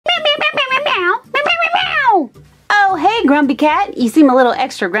Grumpy Cat. You seem a little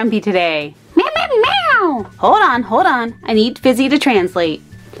extra grumpy today. Meow, meow, meow. Hold on. I need Fizzy to translate.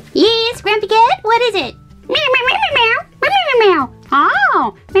 Yes, Grumpy Cat, what is it? Meow, meow, meow, meow, meow, meow, meow, meow.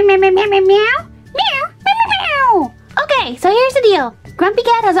 Oh, meow, meow, meow, meow, meow, meow, meow, meow, meow. Okay, so here's the deal. Grumpy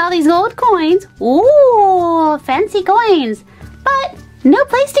Cat has all these gold coins. Ooh, fancy coins. But no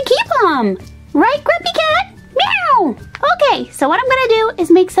place to keep them. Right, Grumpy Cat? Meow. Okay, so what I'm gonna do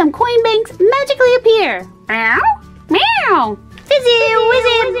is make some coin banks magically appear. Meow, meow. Fizzy,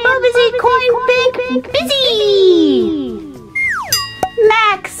 Wizzy, Bubbizzy, coin bank, busy.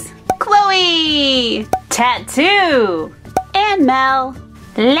 Max, Chloe, Tattoo, and Mel.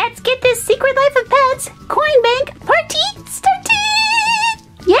 Let's get this Secret Life of Pets coin bank party started!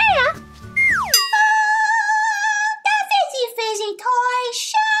 Yeah! The Fizzy Toy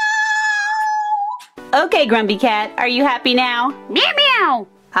Show! Okay, Grumpy Cat, are you happy now? Meow meow!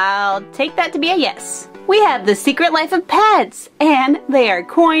 I'll take that to be a yes. We have the Secret Life of Pets, and they are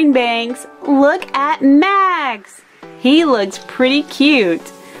coin banks. Look at Max. He looks pretty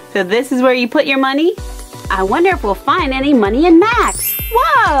cute. So this is where you put your money? I wonder if we'll find any money in Max.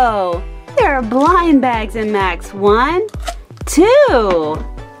 Whoa! There are blind bags in Max. 1, 2.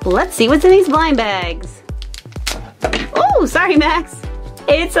 Let's see what's in these blind bags. Oh, sorry, Max.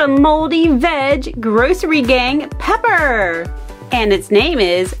 It's a moldy veg grocery gang pepper. And its name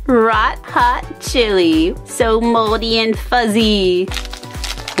is Rot Hot Chili. So moldy and fuzzy.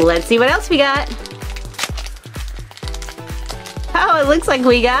 Let's see what else we got. Oh, it looks like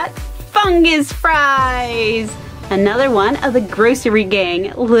we got fungus fries. Another one of the grocery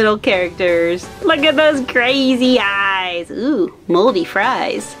gang little characters. Look at those crazy eyes. Ooh, moldy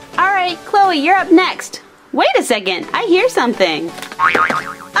fries. All right, Chloe, you're up next. Wait a second, I hear something.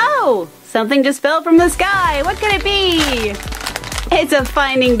 Oh, something just fell from the sky. What could it be? It's a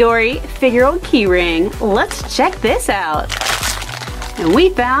Finding Dory figural keyring. Let's check this out. And we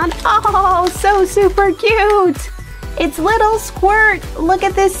found, oh, so super cute. It's little Squirt. Look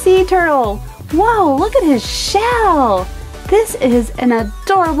at this sea turtle. Whoa, look at his shell. This is an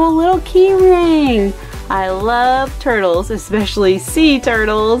adorable little key ring. I love turtles, especially sea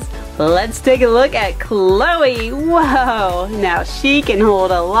turtles. Let's take a look at Chloe. Whoa, now she can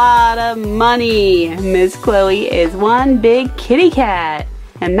hold a lot of money. Miss Chloe is one big kitty cat.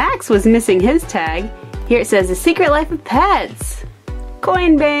 And Max was missing his tag. Here it says The Secret Life of Pets.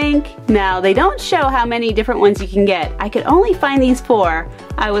 Coin bank. Now, they don't show how many different ones you can get. I could only find these 4.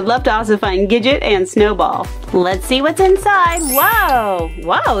 I would love to also find Gidget and Snowball. Let's see what's inside. Whoa!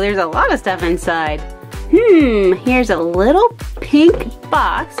 Whoa, there's a lot of stuff inside. Here's a little pink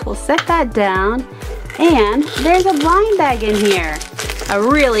box. We'll set that down. And there's a blind bag in here. A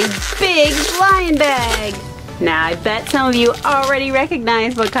really big blind bag. Now, I bet some of you already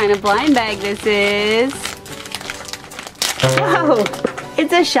recognize what kind of blind bag this is. Whoa!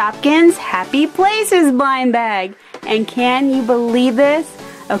 It's a Shopkins Happy Places blind bag. And can you believe this?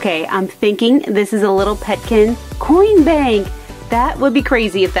 Okay, I'm thinking this is a little Petkin coin bank. That would be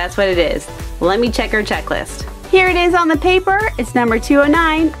crazy if that's what it is. Let me check our checklist. Here it is on the paper. It's number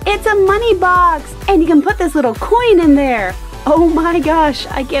 209. It's a money box. And you can put this little coin in there. Oh my gosh,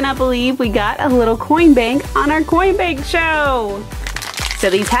 I cannot believe we got a little coin bank on our coin bank show. So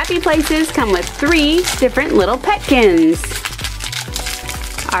these Happy Places come with 3 different little Petkins.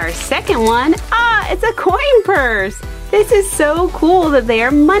 Our second one, it's a coin purse. This is so cool that they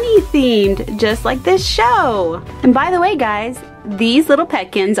are money themed, just like this show. And by the way, guys, these little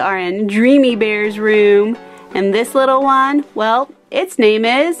Petkins are in Dreamy Bear's room. And this little one, well, its name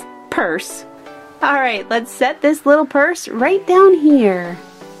is Purse. All right, let's set this little purse right down here.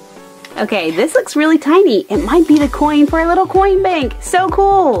 Okay, this looks really tiny. It might be the coin for a little coin bank. So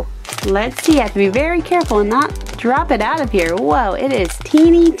cool. Let's see, I have to be very careful and not drop it out of here. Whoa, it is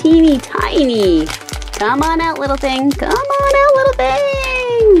teeny, teeny, tiny. Come on out, little thing. Come on out, little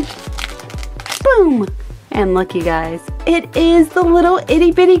thing. Boom. And look, you guys, it is the little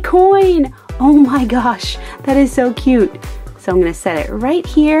itty bitty coin. Oh my gosh, that is so cute. So I'm gonna set it right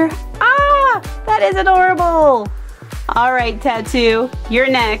here. Ah, that is adorable. All right, Tattoo, you're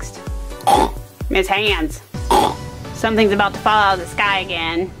next. Miss Hands. Something's about to fall out of the sky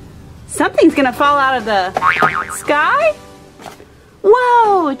again. Something's gonna fall out of the sky?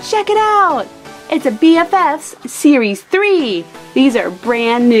 Whoa, check it out. It's a BFFs Series 3. These are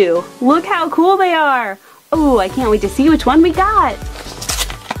brand new. Look how cool they are. Oh, I can't wait to see which one we got.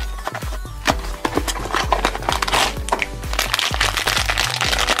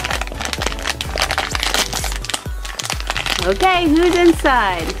 Okay, who's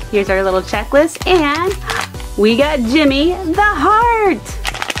inside? Here's our little checklist, and we got Jimmy the Heart.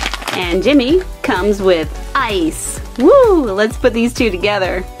 And Jimmy comes with ice. Woo! Let's put these two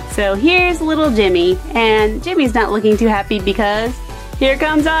together. So here's little Jimmy, and Jimmy's not looking too happy because here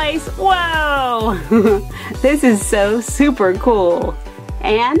comes ice. Whoa! This is so super cool.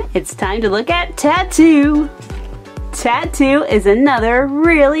 And it's time to look at Tattoo. Tattoo is another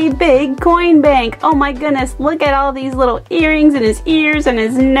really big coin bank. Oh my goodness, look at all these little earrings in his ears and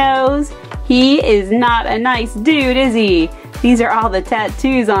his nose. He is not a nice dude, is he? These are all the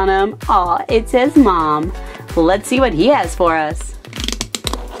tattoos on him. Aw, it says Mom. Well, let's see what he has for us.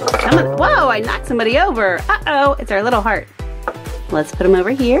 Whoa, I knocked somebody over. Uh-oh, it's our little heart. Let's put him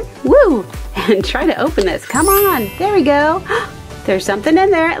over here. Woo! And try to open this. Come on, there we go. There's something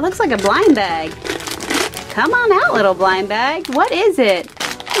in there. It looks like a blind bag. Come on out, little blind bag. What is it?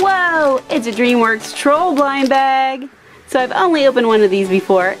 Whoa, it's a DreamWorks troll blind bag. So I've only opened one of these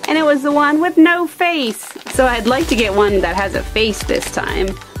before, and it was the one with no face. So I'd like to get one that has a face this time.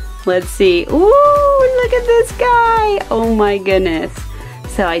 Let's see. Ooh, look at this guy. Oh my goodness.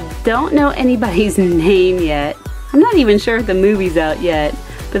 So I don't know anybody's name yet. I'm not even sure if the movie's out yet,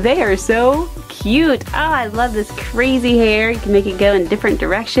 but they are so cute. Oh, I love this crazy hair. You can make it go in different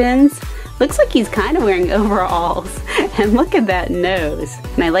directions. Looks like he's kind of wearing overalls. And look at that nose.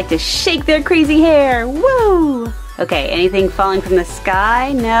 And I like to shake their crazy hair. Woo! Okay, anything falling from the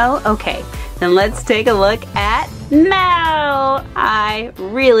sky? No? Okay, then let's take a look at Mel. I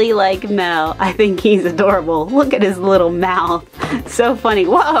really like Mel. I think he's adorable. Look at his little mouth. So funny.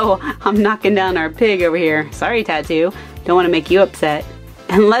 Whoa, I'm knocking down our pig over here. Sorry, Tattoo. Don't want to make you upset.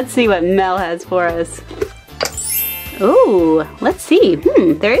 And let's see what Mel has for us. Ooh, let's see.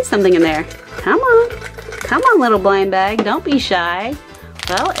 There is something in there. Come on. Come on, little blind bag. Don't be shy.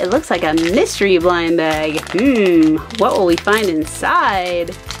 Well, it looks like a mystery blind bag. What will we find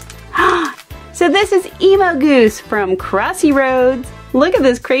inside? So this is Emo Goose from Crossy Roads. Look at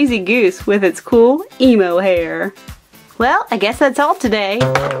this crazy goose with its cool emo hair. Well, I guess that's all today.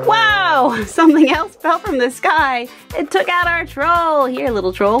 Wow! Something else fell from the sky. It took out our troll. Here,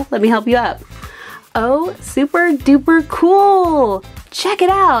 little troll, let me help you up. Oh, super duper cool! Check it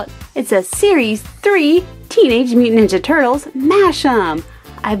out! It's a Series 3 Teenage Mutant Ninja Turtles Mashup.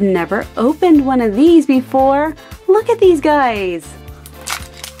 I've never opened one of these before. Look at these guys.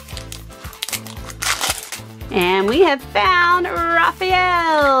 And we have found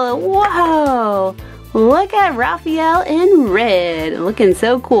Raphael. Whoa! Look at Raphael in red. Looking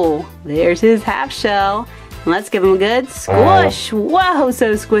so cool. There's his half shell. Let's give him a good squish. Whoa,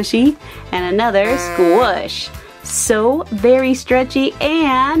 so squishy. And another squish. So very stretchy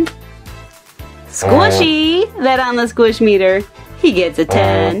and squishy that on the squish meter. He gets a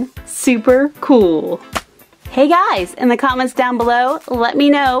 10. Super cool. Hey guys, in the comments down below, let me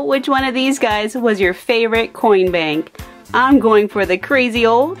know which one of these guys was your favorite coin bank. I'm going for the crazy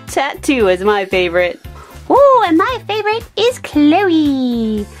old Tattoo as my favorite. Ooh, and my favorite is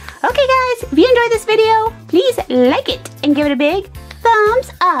Chloe. Okay guys, if you enjoyed this video, please like it and give it a big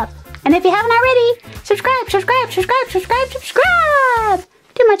thumbs up. And if you haven't already, subscribe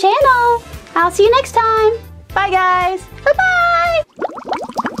to my channel. I'll see you next time. Bye guys. Bye-bye.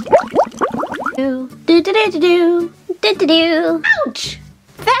 Ouch!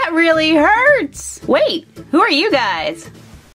 That really hurts! Wait, who are you guys?